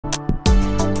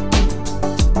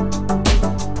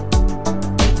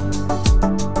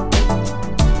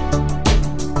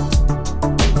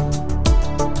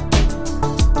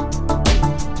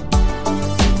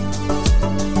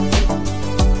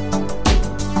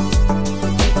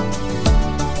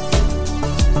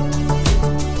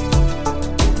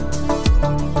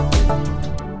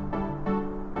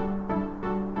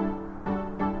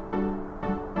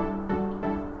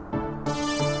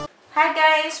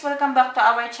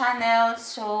our channel.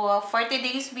 So, for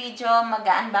today's video,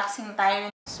 mag-unboxing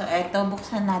tayo. So, eto,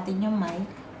 buksan natin yung mic.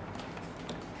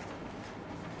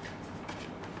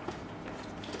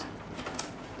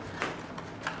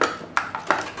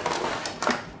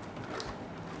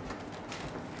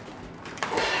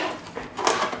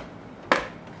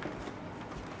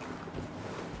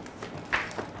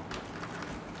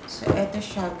 So, eto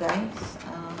siya, guys.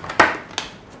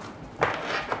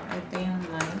 Ito yung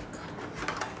mic.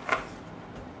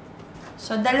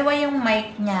 So, dalawa yung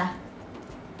mic niya.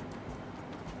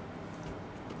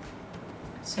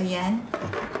 So, yan.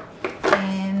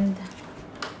 And,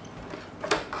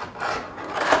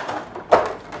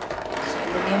 so,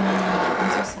 ilagay mo natin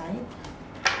sa side.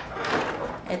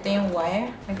 Ito yung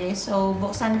wire. Okay, so,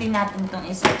 buksan din natin itong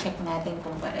isa. Check natin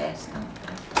kung parehas lang.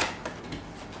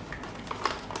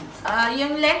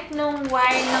 Yung length ng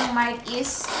wire ng mic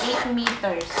is 8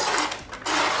 meters.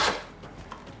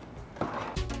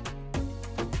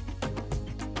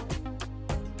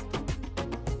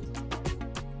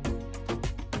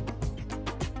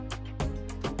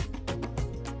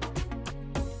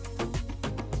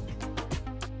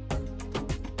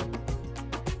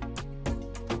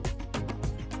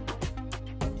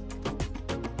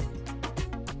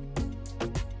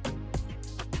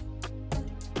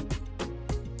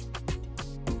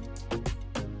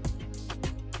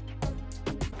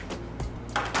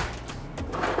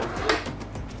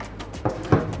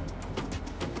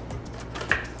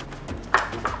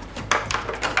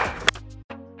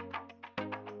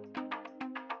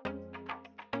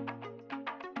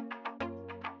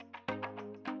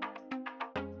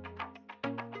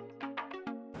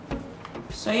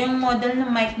 So, yung model ng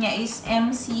mic niya is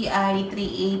MCI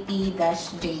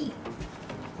 380-J.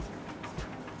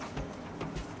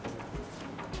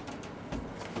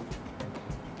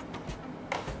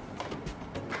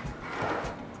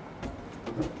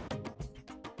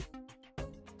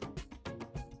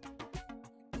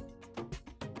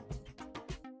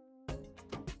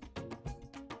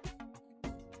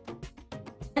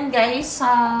 And guys,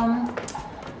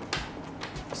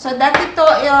 so, dati to,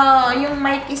 yung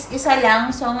mic is isa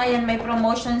lang. So, ngayon may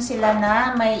promotion sila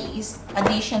na may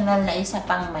additional na isa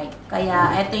pang mic. Kaya,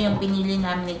 ito yung pinili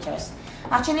namin ni Charles.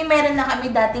 Actually, meron na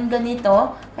kami dating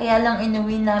ganito. Kaya lang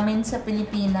inuwi namin sa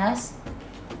Pilipinas.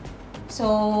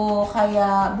 So,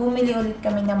 kaya bumili ulit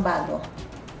kami ng bago.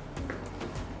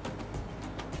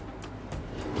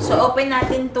 So, open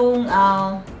natin tong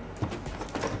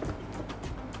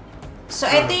so,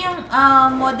 ito yung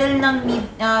model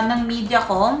ng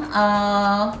Mediacom,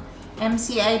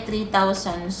 MCI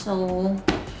 3000. So,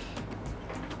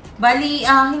 bali,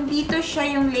 hindi to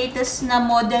siya yung latest na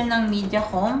model ng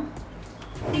Mediacom.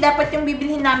 Dapat yung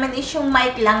bibilhin namin is yung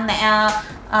mic lang na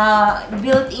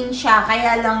built-in siya.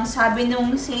 Kaya lang, sabi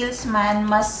nung salesman,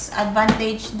 mas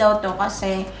advantage daw to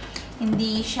kasi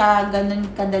hindi siya ganun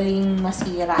kadaling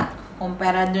masira.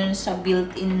 Kumpara dun sa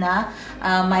built-in na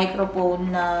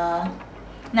microphone na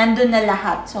nandun na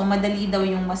lahat. So, madali daw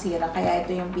yung masira. Kaya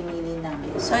ito yung pinili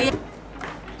namin. So, yan.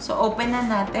 So, open na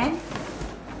natin.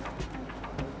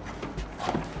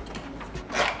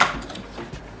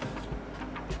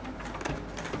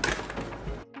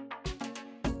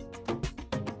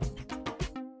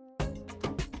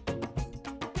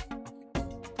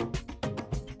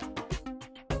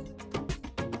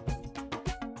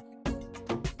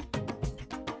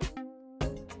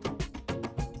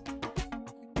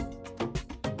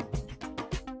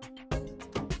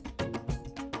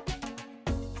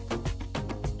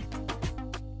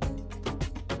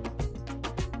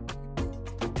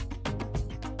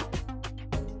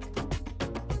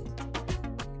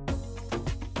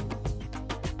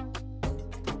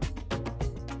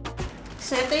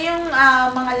 So, ito yung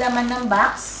mga laman ng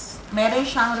box. Meron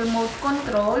siyang remote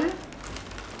control.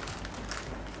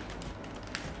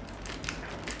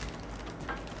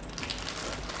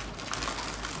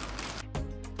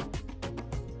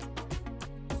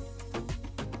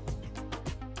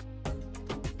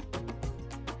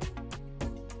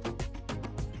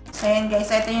 So, ayan guys.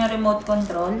 Ito yung remote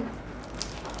control.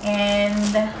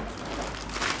 And,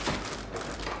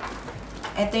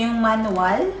 ito yung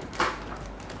manual.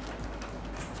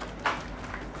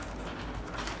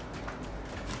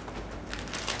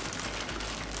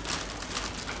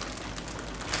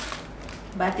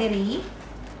 Battery.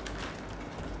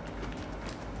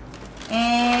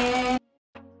 And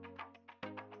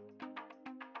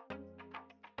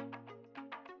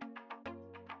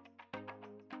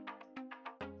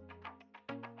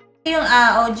yung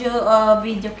audio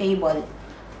video cable.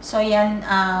 So yan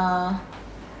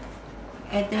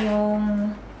ito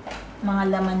yung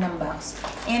mga laman ng box.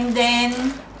 And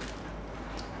then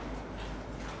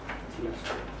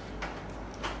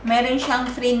Meron siyang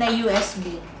free na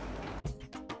USB.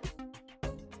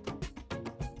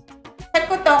 Check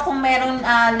ko to kung meron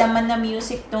laman na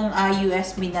music tong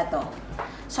USB na to.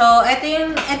 So,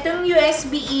 itong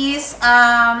USB is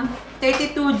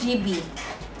 32 GB.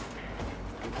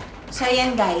 So,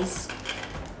 ayan guys.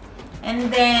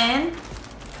 And then,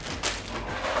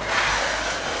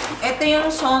 ito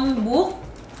yung songbook.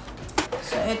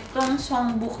 So, itong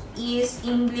songbook is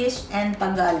English and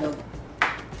Tagalog.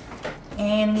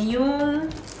 And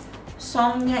yung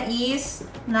song niya is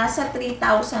nasa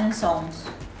 3,000 songs.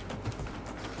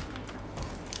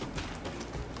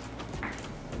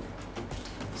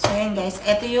 So, ayan guys.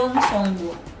 Ito yung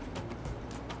songbook.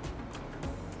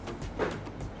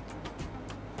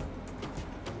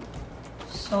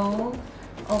 So,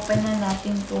 open na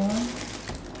natin itong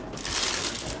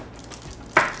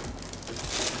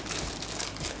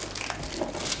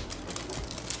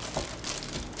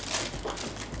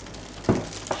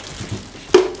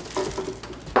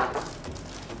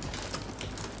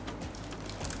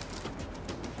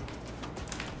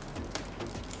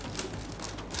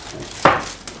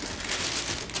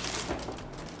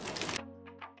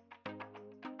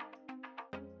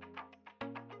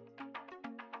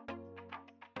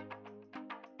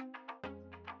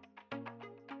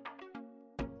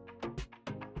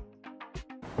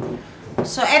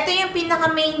So, ito yung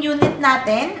pinaka-main unit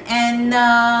natin. And,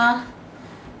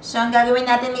 so, ang gagawin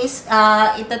natin is,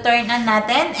 ito-turn on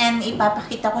natin and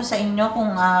ipapakita ko sa inyo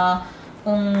kung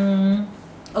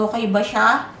okay ba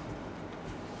siya,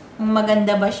 kung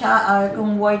maganda ba siya, or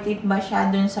kung worth it ba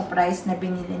siya dun sa price na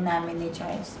binili namin ni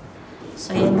Charles.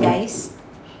 So, yan guys.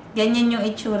 Ganyan yung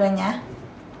itsura niya.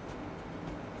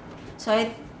 So,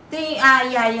 ito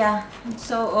yung,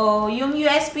 So, yung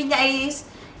USB niya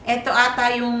is, ito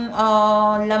ata yung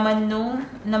laman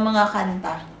ng mga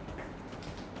kanta.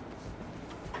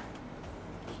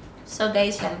 So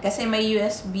guys, yan. Kasi may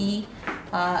USB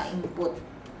input.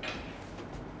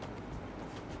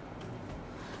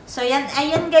 So yan,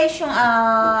 ayan guys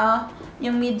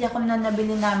yung Mediacom na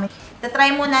nabili namin.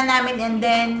 Tatry muna namin and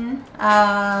then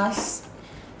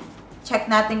check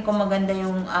natin kung maganda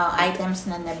yung items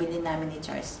na nabili namin ni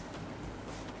Charles.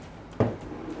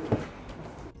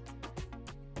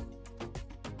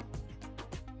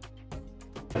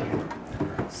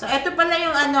 So, ito pala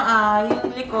yung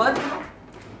yung likod.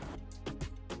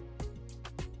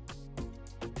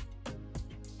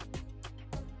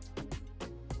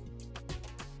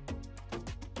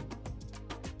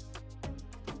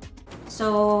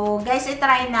 So, guys,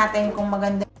 i-try natin kung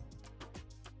maganda.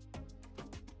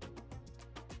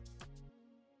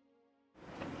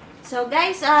 So,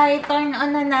 guys, i-turn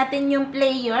on na natin yung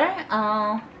player.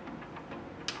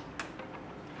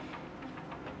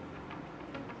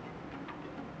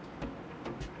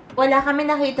 Wala kami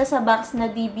nakita sa box na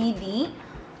DVD.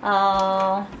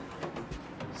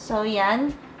 So,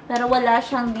 yan. Pero wala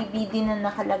siyang DVD na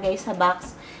nakalagay sa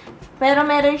box. Pero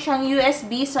meron siyang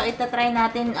USB. So, itatry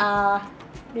natin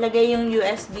lagay yung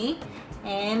USB.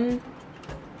 And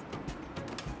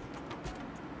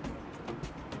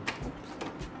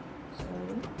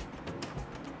sorry.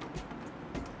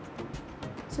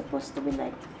 It's supposed to be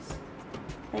like this.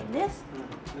 Like this?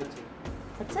 That's it.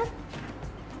 That's it?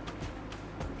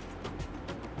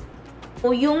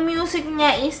 O, yung music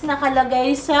niya is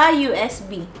nakalagay sa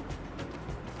USB.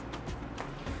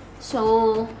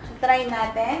 So, try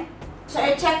natin. So,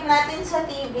 i-check natin sa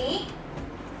TV.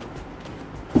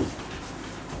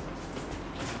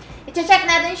 I-check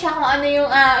natin siya kung ano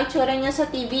yung itsura niya sa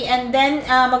TV. And then,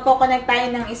 magkoconnect tayo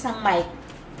ng isang mic.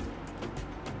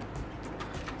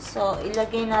 So,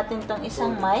 ilagay natin tong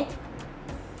isang mic.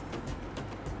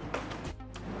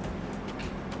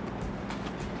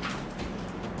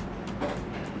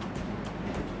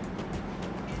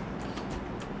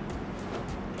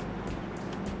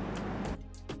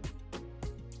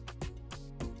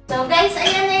 So guys,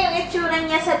 ayan na yung itsura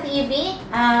niya sa TV.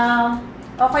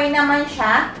 Okay naman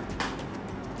siya.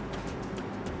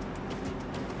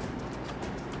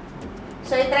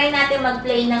 So, i-try natin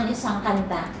mag-play ng isang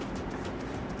kanta.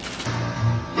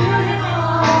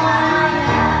 Beautiful.